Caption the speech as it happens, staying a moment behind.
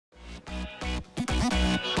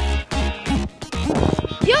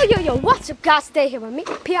Yo, what's up guys? Today here with me,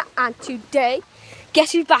 Pia, and today,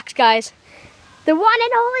 guess who's back guys? The one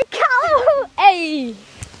and only Cal! Hey!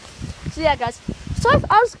 So yeah guys, so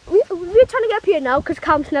we're trying to get Pia now because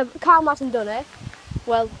Calm hasn't done it.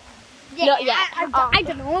 Well, yeah, not yet. I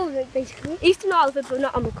don't know all of it basically. He's done all of it but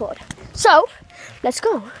not on record. So, let's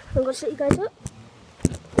go. I'm going to set you guys up.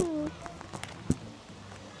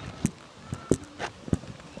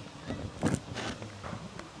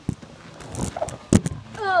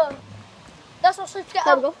 That's not supposed to get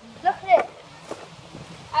There up. we go. Look at it.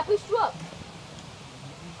 I pushed you up.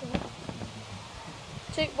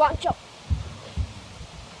 2, 1, jump.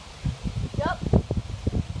 Yep.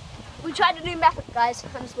 We tried a new method, guys,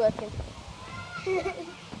 and it's working.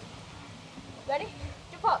 Ready?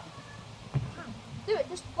 Jump up. Do it.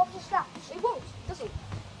 Just watch the strap. It won't, does it?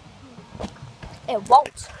 It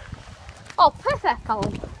won't. Oh, perfect,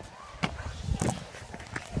 Colin.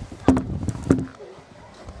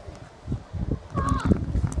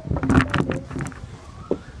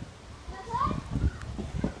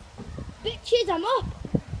 Bitches, I'm up.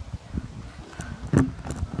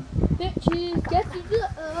 Bitches, get to the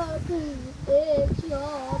up. Bitch,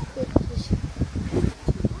 up, bitches.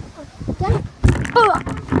 Then,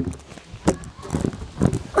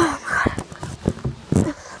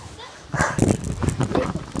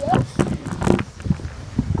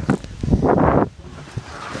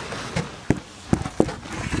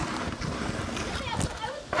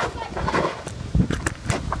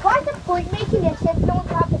 What's the point making this if no one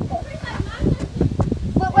can have the thing?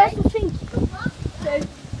 But where's the thing? 2,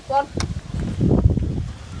 1.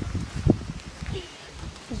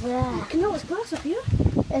 Yeah. You know what's glass up here?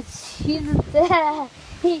 He's there.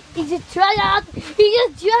 He's a tryhard. He's a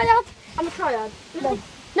tryhard. I'm a triad. No,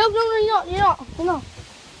 you're not.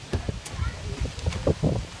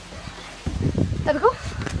 There we go.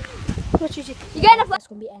 What you get enough? That's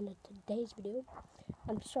gonna be the end of today's video.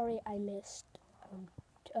 I'm sorry I missed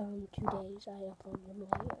 2 days. I uploaded them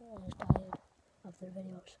late. I was tired of the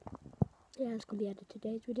videos. Yeah, it's gonna be the end of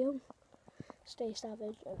today's video. Stay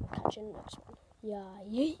savage and catch you in the next one.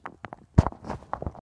 Yeah.